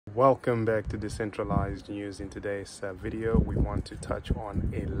Welcome back to Decentralized News. In today's video, we want to touch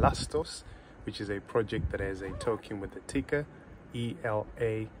on Elastos, which is a project that has a token with the ticker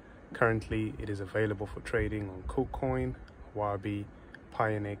ELA. Currently, it is available for trading on KuCoin, Wabi,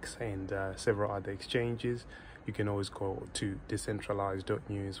 Pionex, and several other exchanges. You can always go to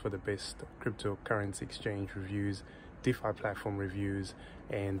decentralized.news for the best cryptocurrency exchange reviews, DeFi platform reviews,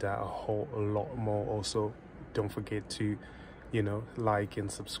 and a whole lot more. Also, don't forget to like and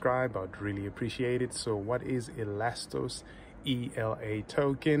subscribe. I'd really appreciate it. So what is Elastos ELA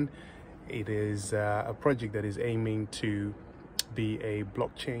token? It is a project that is aiming to be a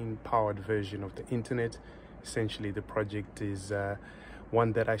blockchain powered version of the internet. Essentially, the project is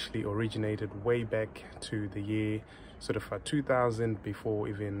one that actually originated way back to the year 2000, before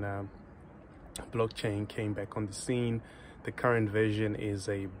even blockchain came back on the scene. The current version is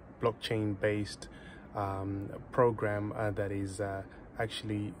a blockchain based program that is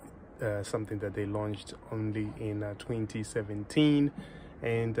actually something that they launched only in 2017,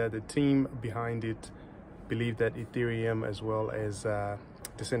 and the team behind it believe that Ethereum as well as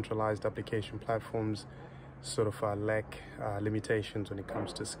decentralized application platforms lack limitations when it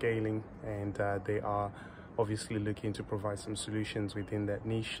comes to scaling, and they are obviously looking to provide some solutions within that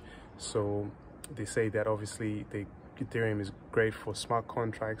niche. So they say that obviously the Ethereum is great for smart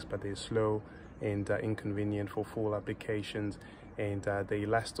contracts, but they're slow and inconvenient for full applications, and the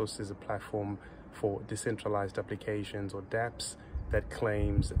Elastos is a platform for decentralized applications, or dApps, that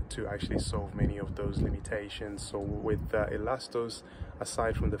claims to actually solve many of those limitations. So with Elastos,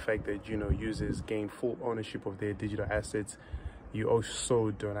 aside from the fact that users gain full ownership of their digital assets, you also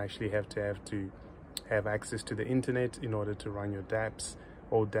don't actually have to have access to the internet in order to run your dApps.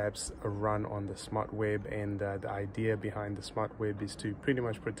 All dApps run on the smart web, and the idea behind the smart web is to pretty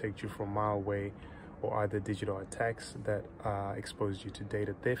much protect you from malware or other digital attacks that expose you to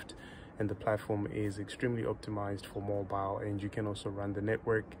data theft. And the platform is extremely optimized for mobile, and you can also run the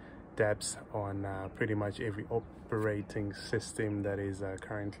network dApps on pretty much every operating system that is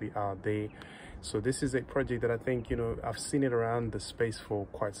currently out there. So this is a project that I think, I've seen it around the space for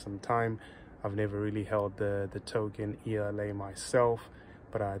quite some time. I've never really held the token ELA myself,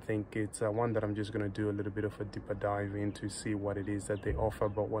 but I think it's one that I'm just going to do a little bit of a deeper dive into, see what it is that they offer.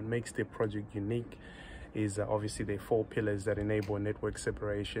 But what makes their project unique is obviously the 4 pillars that enable network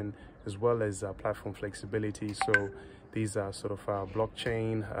separation as well as platform flexibility. So these are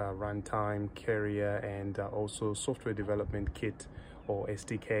blockchain, runtime, carrier, and also software development kit, or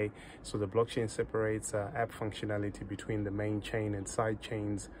SDK. So the blockchain separates app functionality between the main chain and side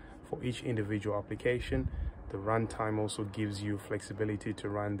chains for each individual application. The runtime also gives you flexibility to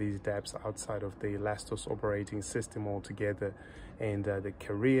run these dApps outside of the Elastos operating system altogether. And the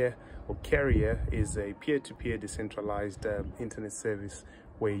carrier is a peer-to-peer decentralized internet service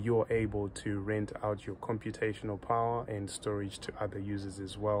where you're able to rent out your computational power and storage to other users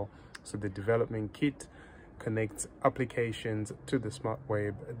as well. So the development kit connects applications to the smart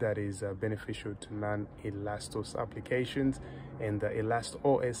web that is beneficial to non-Elastos applications, and the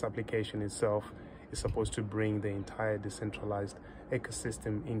Elastos application itself is supposed to bring the entire decentralized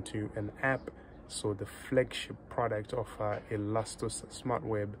ecosystem into an app. So the flagship product of Elastos Smart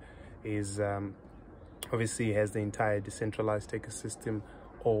Web is obviously has the entire decentralized ecosystem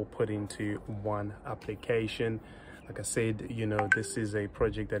all put into one application. Like I said, this is a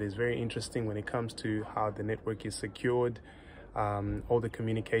project that is very interesting when it comes to how the network is secured. All the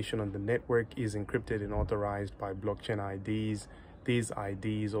communication on the network is encrypted and authorized by blockchain IDs. These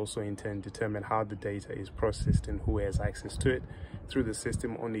IDs also in turn determine how the data is processed and who has access to it. Through the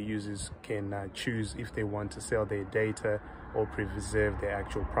system, only users can choose if they want to sell their data or preserve their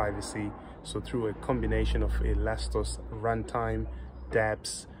actual privacy. So through a combination of Elastos runtime,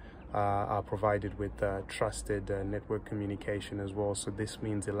 dApps are provided with trusted network communication as well. So this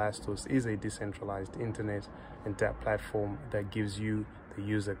means Elastos is a decentralized internet and dApp platform that gives you, the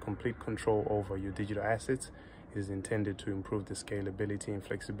user, complete control over your digital assets. It is intended to improve the scalability and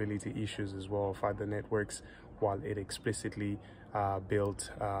flexibility issues as well of other networks, while it explicitly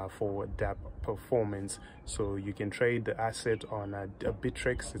built for dApp performance. So you can trade the asset on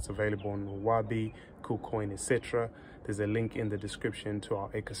Bittrex. It's available on Wabi, KuCoin, etc. There's a link in the description to our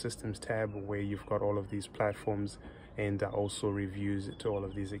ecosystems tab where you've got all of these platforms and also reviews to all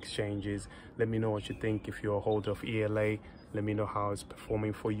of these exchanges. Let me know what you think. If you're a holder of ELA, let me know how it's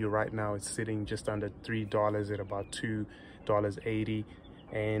performing for you. Right now it's sitting just under $3 at about $2.80,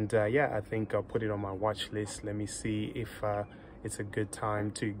 and yeah, I think I'll put it on my watch list. Let me see if it's a good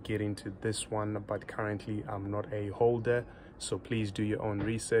time to get into this one, but currently I'm not a holder, so please do your own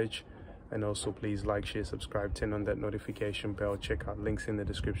research. And also please like, share, subscribe, turn on that notification bell. Check out links in the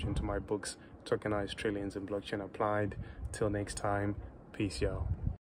description to my books, Tokenized Trillions and Blockchain Applied. Till next time, peace, y'all.